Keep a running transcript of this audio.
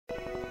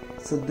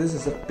So this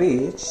is a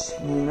pitch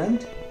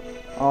movement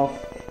of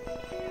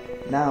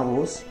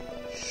Navo's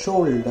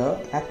shoulder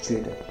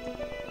actuator,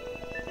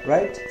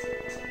 right?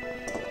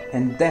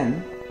 And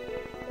then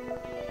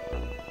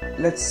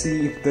let's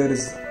see if there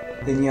is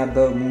any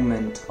other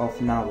movement of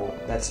Navo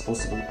that's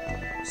possible.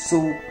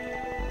 So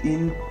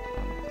in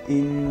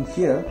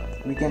here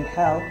we can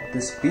have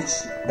this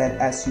pitch that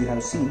as you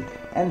have seen,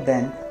 and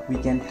then we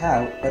can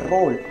have a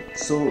roll.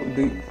 So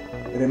do you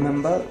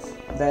remember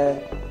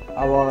that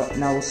our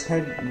Navo's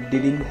head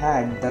didn't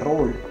have the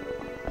roll,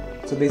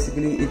 so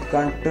basically it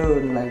can't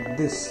turn like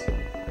this,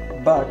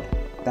 but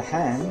the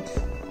hand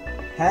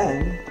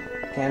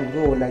can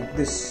go like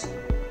this.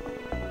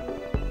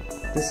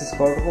 This is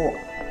called roll.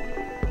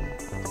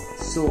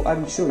 So I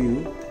will show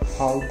you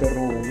how the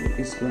roll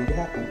is going to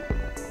happen.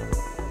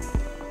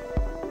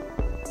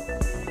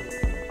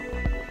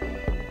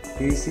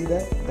 Do you see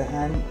that the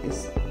hand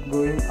is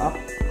going up?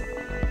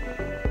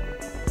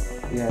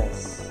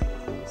 Yes.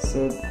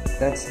 So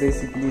that's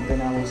basically the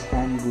Navo's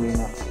hand going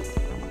up.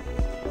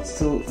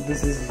 So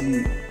this is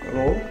the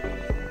roll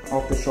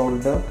of the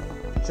shoulder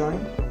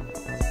joint.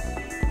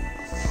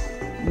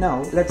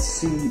 Now let's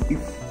see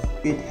if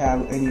it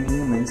have any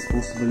movements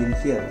possible in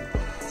here.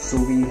 So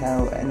we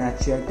have an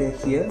actuator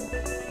here.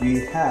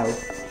 We have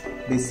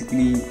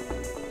basically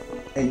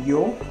a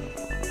yaw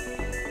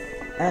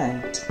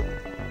and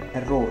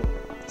a roll.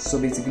 So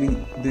basically,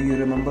 do you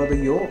remember the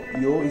yaw?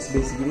 Yaw is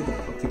basically the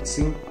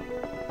fixing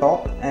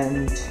top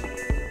and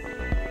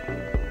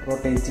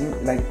rotating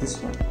like this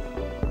one,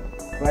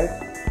 right?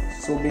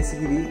 So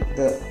basically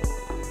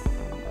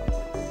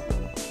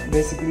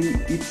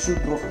it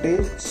should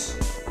rotate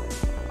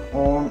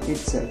on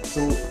itself,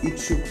 so it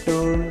should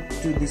turn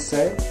to this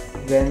side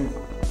when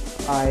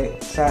I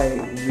try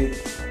with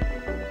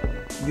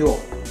yaw.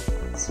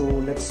 So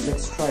let's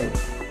try it.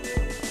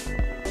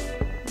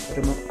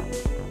 Remember,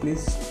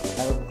 please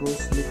have a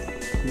close look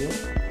here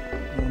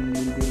and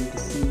you'll be able to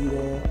see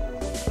that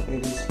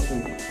it is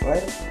free,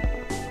 right?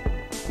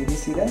 Did you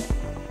see that?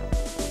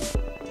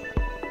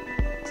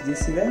 Did you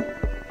see that?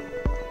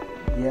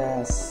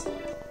 Yes.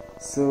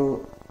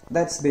 So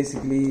that's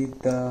basically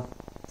the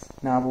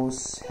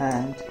Navo's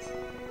hand.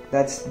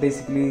 That's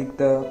basically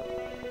the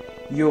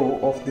yaw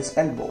of this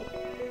elbow.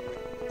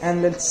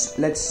 And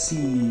let's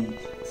see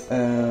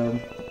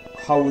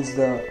how is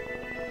the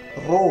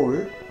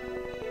roll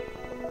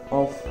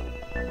of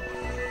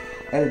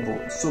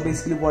elbow. So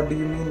basically, what do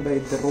you mean by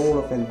the roll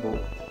of elbow?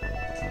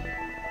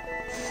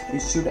 It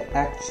should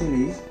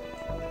actually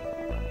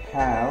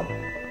have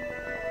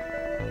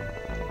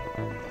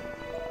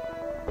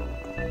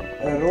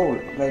a roll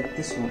like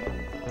this one.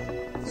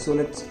 So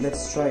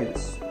let's try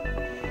this.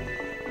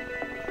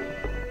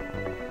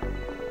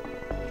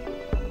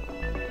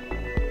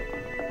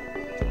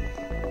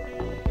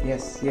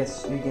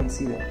 Yes, you can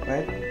see that,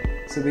 right?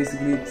 So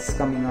basically it's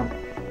coming up.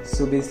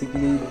 So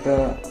basically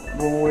the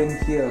roll in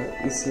here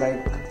is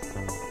like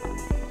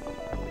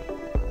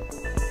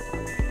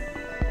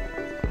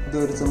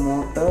there is a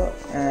motor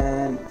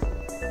and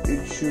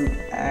it should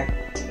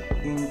act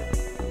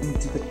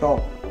into the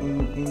top,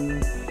 in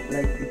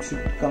like it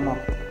should come up,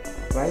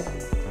 right?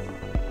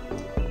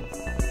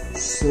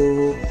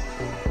 So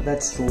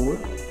that's roll.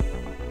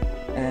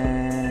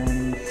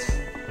 And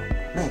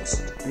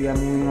next we are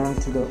moving on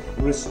to the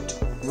wrist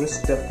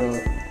of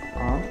the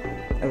arm,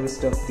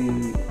 wrist of the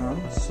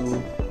arm. So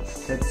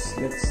let's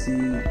see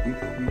if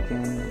we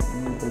can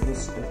move the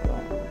wrist of the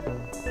arm.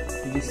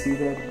 Did you see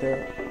that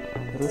the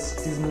wrist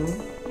is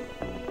moving?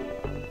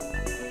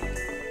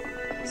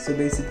 So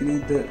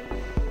basically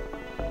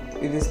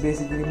it is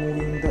basically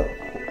moving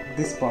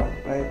this part,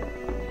 right?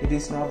 It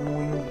is not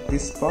moving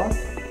this part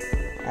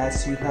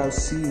as you have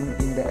seen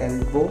in the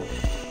elbow.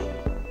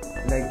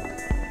 Like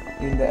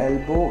in the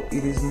elbow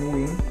it is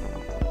moving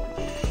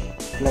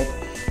like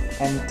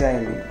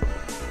entirely,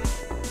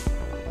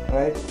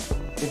 right?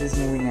 It is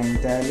moving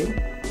entirely,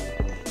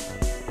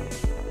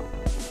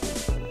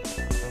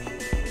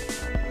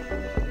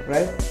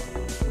 right?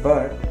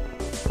 But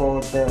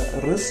for the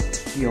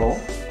wrist yaw,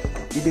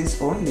 it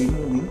is only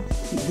moving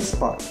this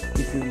part.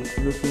 If you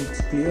look at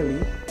it clearly,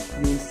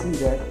 you will see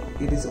that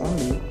it is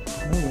only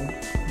moving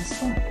this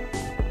part,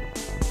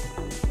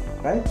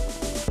 right?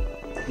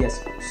 Yes.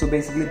 So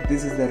basically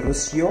this is the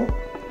wrist yaw,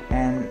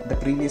 and the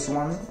previous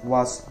one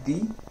was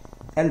the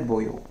elbow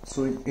yaw.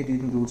 So it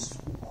includes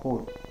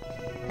whole.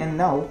 And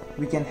now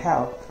we can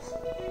have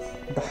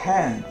the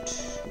hand.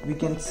 We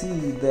can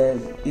see that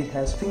it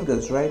has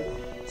fingers, right?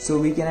 So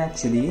we can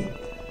actually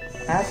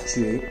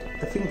actuate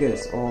the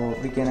fingers, or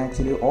we can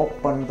actually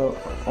open the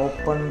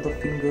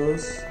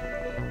fingers,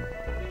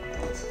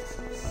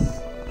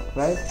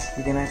 right?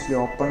 We can actually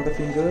open the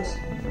fingers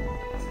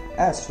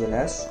as well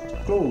as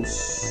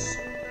close,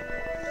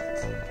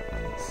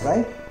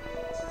 right?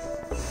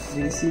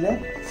 Do you see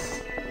that?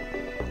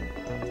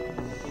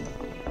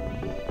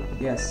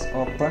 Yes,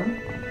 open,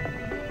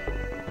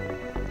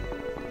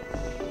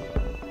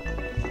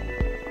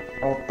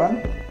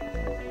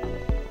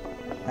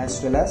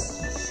 as well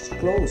as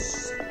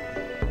close.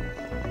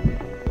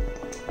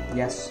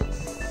 Yes.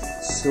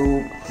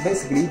 So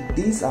basically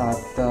these are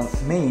the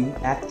main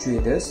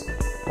actuators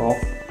of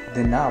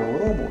the Navo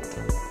robot.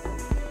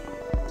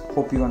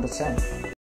 Hope you understand.